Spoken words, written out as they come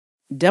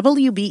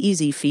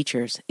WBEZ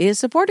Features is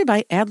supported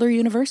by Adler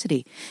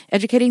University,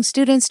 educating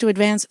students to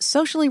advance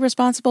socially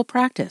responsible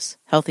practice,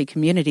 healthy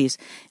communities,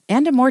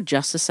 and a more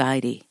just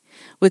society.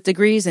 With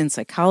degrees in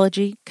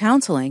psychology,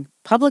 counseling,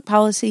 public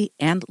policy,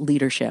 and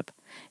leadership.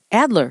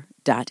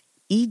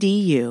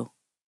 Adler.edu.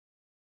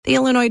 The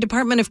Illinois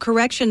Department of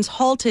Corrections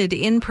halted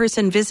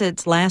in-person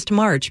visits last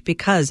March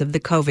because of the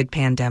COVID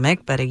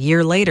pandemic, but a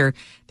year later,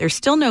 there's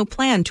still no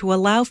plan to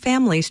allow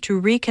families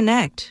to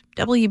reconnect.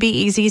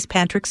 WBEZ's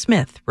Patrick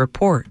Smith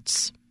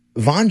reports.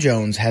 Vaughn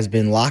Jones has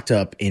been locked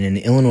up in an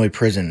Illinois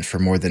prison for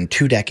more than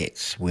 2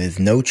 decades with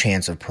no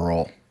chance of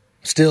parole.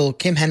 Still,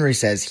 Kim Henry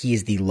says he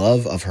is the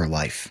love of her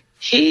life.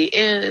 He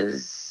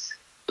is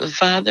the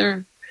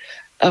father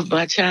of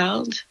my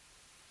child,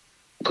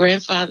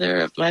 grandfather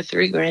of my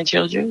 3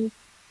 grandchildren.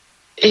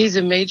 He's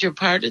a major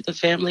part of the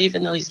family,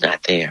 even though he's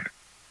not there.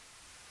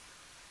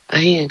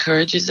 He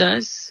encourages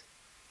us.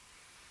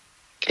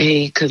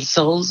 He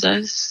consoles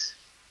us.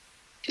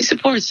 He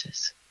supports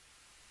us.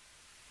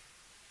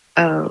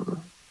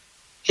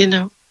 He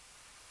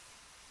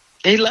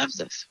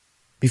loves us.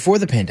 Before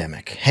the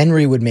pandemic,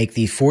 Henry would make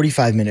the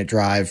 45-minute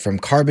drive from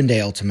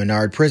Carbondale to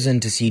Menard Prison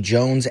to see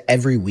Jones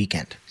every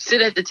weekend.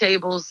 Sit at the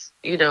tables,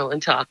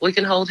 and talk. We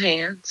can hold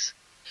hands,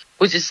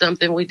 which is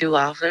something we do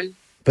often.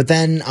 But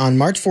then, on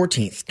March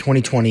 14th,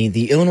 2020,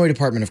 the Illinois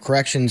Department of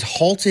Corrections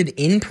halted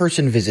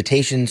in-person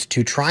visitations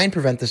to try and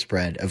prevent the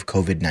spread of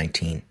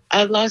COVID-19.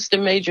 I lost a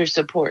major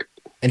support.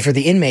 And for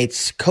the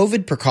inmates,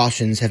 COVID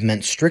precautions have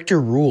meant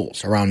stricter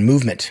rules around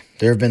movement.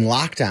 There have been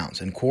lockdowns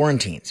and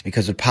quarantines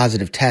because of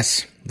positive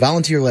tests.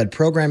 Volunteer-led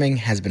programming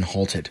has been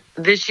halted.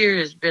 This year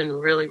has been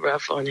really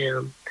rough on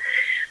him.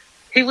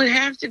 He would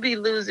have to be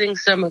losing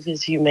some of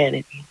his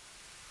humanity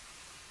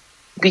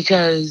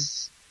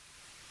because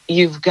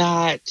you've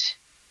got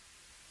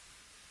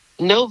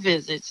no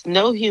visits,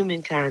 no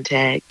human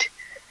contact,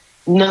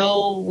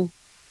 no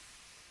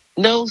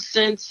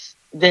sense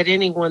that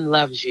anyone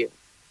loves you.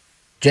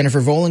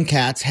 Jennifer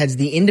Volan-Katz heads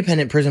the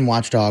independent prison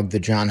watchdog, the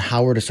John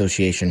Howard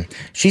Association.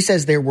 She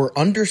says there were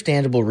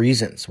understandable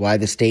reasons why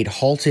the state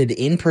halted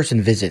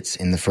in-person visits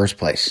in the first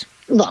place.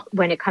 Look,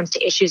 when it comes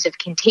to issues of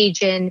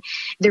contagion,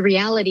 the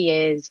reality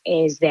is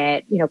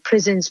that,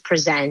 prisons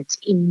present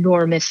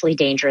enormously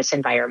dangerous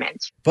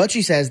environments. But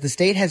she says the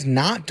state has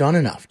not done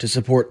enough to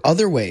support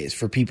other ways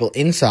for people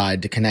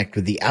inside to connect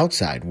with the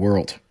outside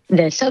world.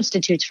 The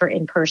substitutes for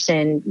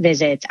in-person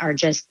visits are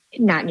just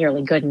not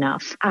nearly good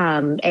enough.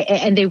 And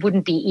they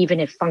wouldn't be even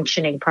if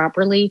functioning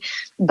properly,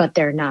 but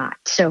they're not.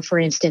 So, for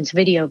instance,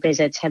 video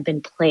visits have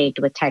been plagued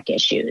with tech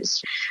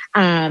issues.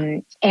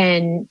 And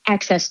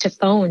access to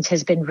phones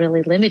has been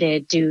really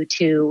limited due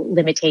to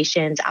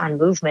limitations on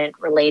movement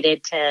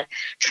related to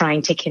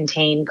trying to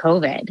contain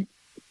COVID.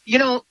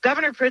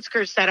 Governor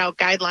Pritzker set out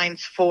guidelines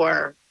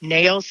for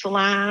nail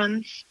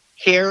salons,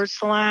 hair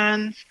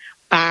salons,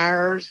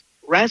 bars,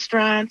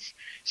 restaurants.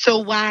 So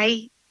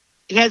why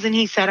hasn't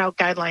he set out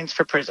guidelines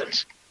for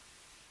prisons?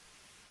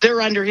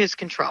 They're under his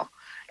control.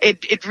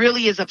 It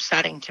really is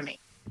upsetting to me.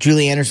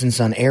 Julie Anderson's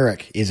son,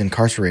 Eric, is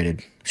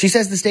incarcerated. She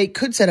says the state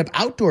could set up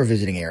outdoor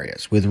visiting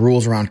areas with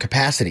rules around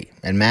capacity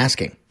and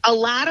masking. A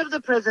lot of the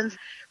prisons,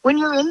 when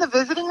you're in the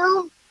visiting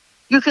room,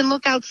 you can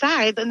look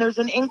outside and there's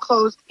an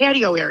enclosed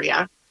patio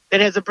area that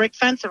has a brick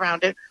fence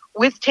around it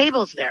with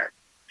tables there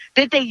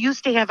that they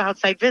used to have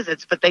outside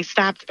visits, but they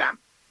stopped them.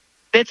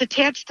 That's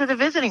attached to the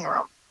visiting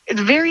room.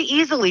 It's very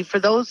easily for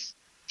those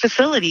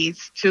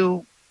facilities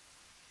to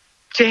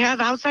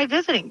have outside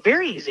visiting.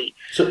 Very easy.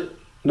 So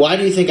why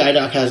do you think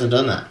IDOC hasn't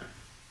done that?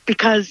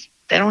 Because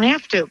they don't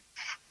have to.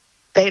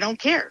 They don't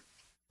care.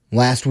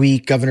 Last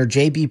week, Governor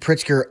J.B.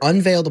 Pritzker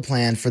unveiled a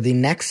plan for the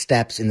next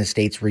steps in the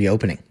state's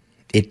reopening.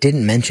 It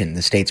didn't mention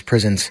the state's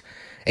prisons.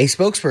 A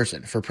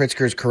spokesperson for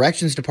Pritzker's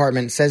Corrections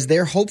Department says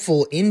they're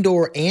hopeful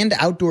indoor and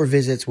outdoor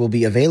visits will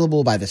be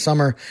available by the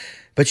summer,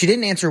 but she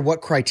didn't answer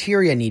what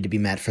criteria need to be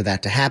met for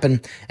that to happen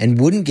and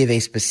wouldn't give a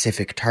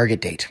specific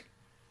target date.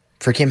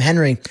 For Kim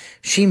Henry,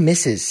 she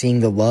misses seeing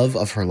the love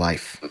of her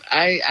life.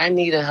 I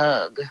need a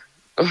hug.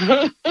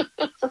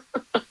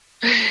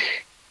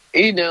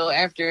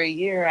 After a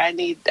year, I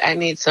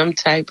need some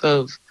type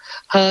of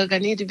hug. I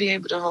need to be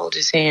able to hold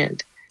his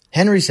hand.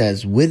 Henry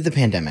says with the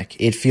pandemic,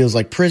 it feels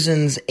like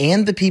prisons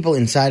and the people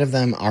inside of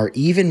them are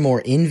even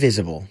more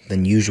invisible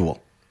than usual.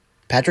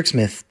 Patrick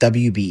Smith,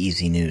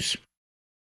 WBEZ News.